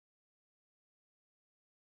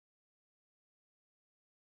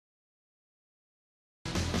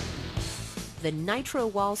The Nitro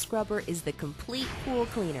Wall Scrubber is the complete pool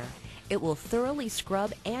cleaner. It will thoroughly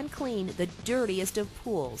scrub and clean the dirtiest of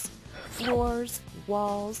pools, floors,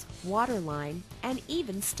 walls, waterline, and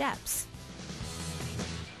even steps.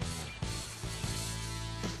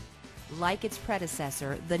 Like its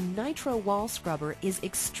predecessor, the Nitro Wall Scrubber is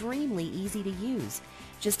extremely easy to use.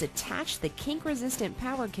 Just attach the kink-resistant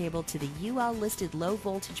power cable to the UL-listed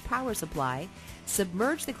low-voltage power supply,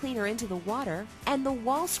 submerge the cleaner into the water, and the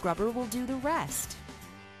wall scrubber will do the rest.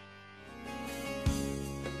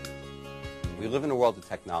 We live in a world of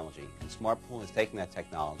technology, and Smartpool has taken that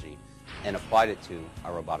technology and applied it to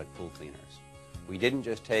our robotic pool cleaners. We didn't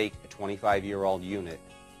just take a 25-year-old unit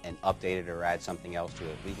and update it or add something else to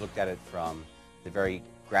it. We looked at it from the very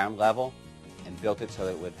ground level and built it so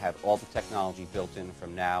that it would have all the technology built in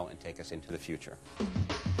from now and take us into the future.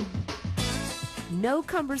 No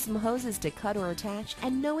cumbersome hoses to cut or attach,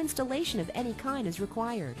 and no installation of any kind is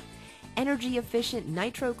required. Energy-efficient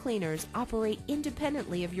nitro cleaners operate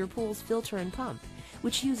independently of your pool's filter and pump,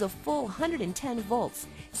 which use a full 110 volts,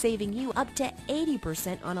 saving you up to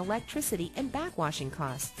 80% on electricity and backwashing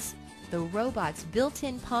costs. The robot's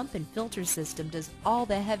built-in pump and filter system does all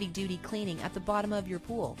the heavy-duty cleaning at the bottom of your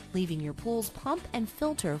pool, leaving your pool's pump and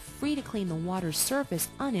filter free to clean the water's surface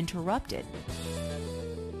uninterrupted.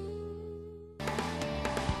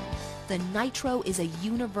 The Nitro is a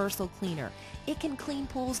universal cleaner. It can clean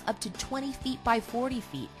pools up to 20 feet by 40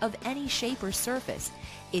 feet of any shape or surface.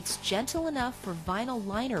 It's gentle enough for vinyl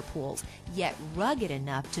liner pools, yet rugged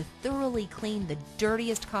enough to thoroughly clean the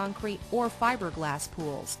dirtiest concrete or fiberglass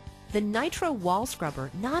pools. The Nitro Wall Scrubber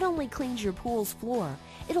not only cleans your pool's floor,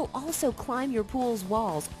 it'll also climb your pool's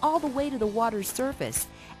walls all the way to the water's surface.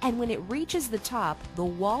 And when it reaches the top, the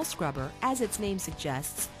wall scrubber, as its name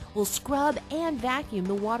suggests, will scrub and vacuum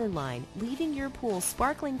the water line, leaving your pool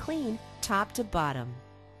sparkling clean top to bottom.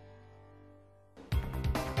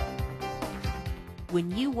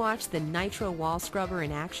 When you watch the Nitro Wall Scrubber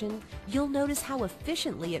in action, you'll notice how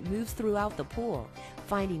efficiently it moves throughout the pool,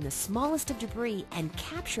 finding the smallest of debris and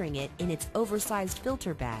capturing it in its oversized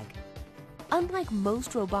filter bag. Unlike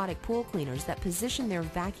most robotic pool cleaners that position their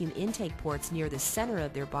vacuum intake ports near the center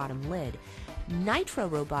of their bottom lid, Nitro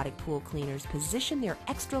robotic pool cleaners position their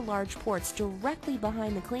extra-large ports directly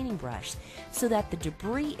behind the cleaning brush so that the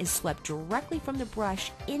debris is swept directly from the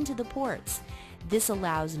brush into the ports. This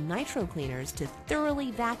allows Nitro cleaners to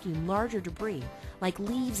thoroughly vacuum larger debris like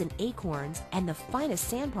leaves and acorns and the finest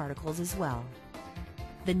sand particles as well.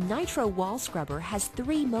 The Nitro Wall Scrubber has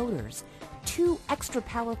 3 motors, 2 extra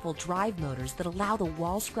powerful drive motors that allow the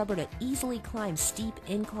wall scrubber to easily climb steep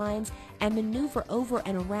inclines and maneuver over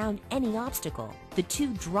and around any obstacle. The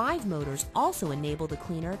 2 drive motors also enable the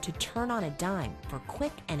cleaner to turn on a dime for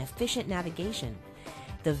quick and efficient navigation.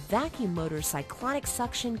 The vacuum motor's cyclonic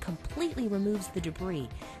suction completely removes the debris,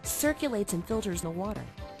 circulates and filters the water.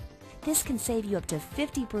 This can save you up to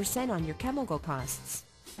 50% on your chemical costs.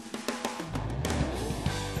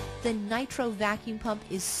 The Nitro vacuum pump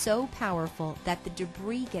is so powerful that the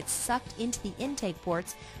debris gets sucked into the intake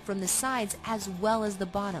ports from the sides as well as the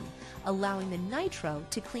bottom, allowing the Nitro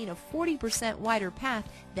to clean a 40% wider path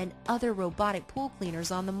than other robotic pool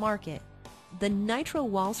cleaners on the market. The Nitro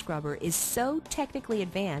Wall Scrubber is so technically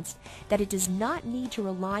advanced that it does not need to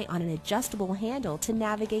rely on an adjustable handle to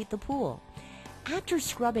navigate the pool. After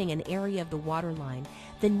scrubbing an area of the water line,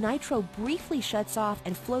 the Nitro briefly shuts off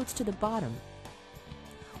and floats to the bottom,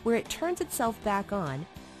 where it turns itself back on,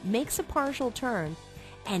 makes a partial turn,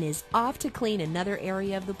 and is off to clean another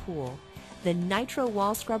area of the pool. The Nitro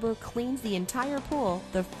Wall Scrubber cleans the entire pool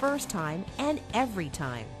the first time and every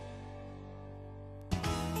time.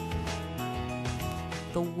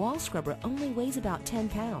 The wall scrubber only weighs about 10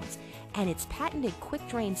 pounds, and its patented quick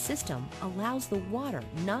drain system allows the water,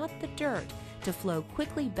 not the dirt, to flow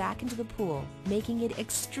quickly back into the pool, making it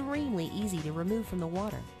extremely easy to remove from the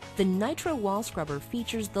water. The Nitro Wall Scrubber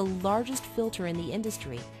features the largest filter in the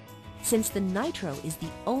industry. Since the Nitro is the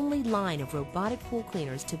only line of robotic pool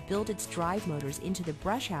cleaners to build its drive motors into the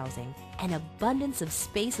brush housing, an abundance of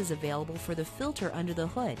space is available for the filter under the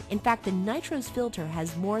hood. In fact, the Nitro's filter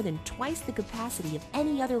has more than twice the capacity of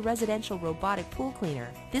any other residential robotic pool cleaner.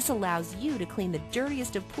 This allows you to clean the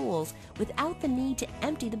dirtiest of pools without the need to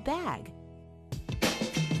empty the bag.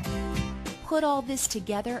 Put all this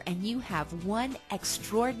together and you have one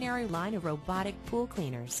extraordinary line of robotic pool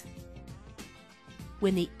cleaners.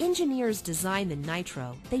 When the engineers designed the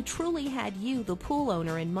Nitro, they truly had you, the pool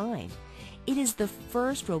owner, in mind. It is the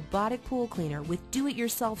first robotic pool cleaner with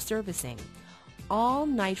do-it-yourself servicing. All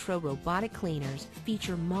Nitro robotic cleaners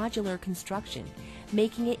feature modular construction,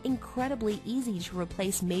 making it incredibly easy to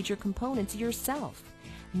replace major components yourself.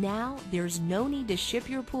 Now, there's no need to ship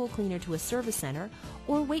your pool cleaner to a service center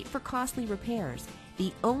or wait for costly repairs.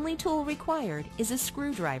 The only tool required is a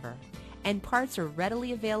screwdriver, and parts are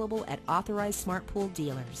readily available at authorized Smartpool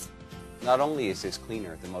dealers. Not only is this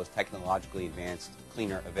cleaner the most technologically advanced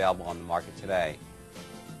cleaner available on the market today,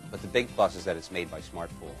 but the big plus is that it's made by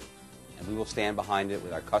Smartpool, and we will stand behind it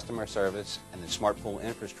with our customer service and the Smartpool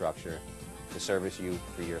infrastructure to service you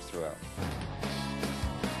for years throughout.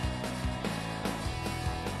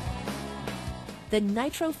 The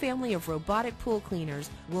Nitro family of robotic pool cleaners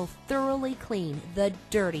will thoroughly clean the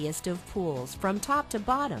dirtiest of pools from top to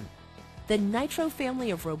bottom. The Nitro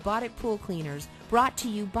family of robotic pool cleaners, brought to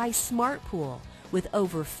you by Smartpool, with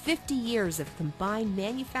over 50 years of combined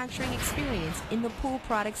manufacturing experience in the pool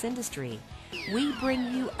products industry. We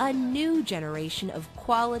bring you a new generation of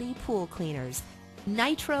quality pool cleaners.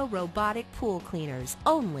 Nitro robotic pool cleaners,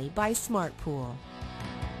 only by Smartpool.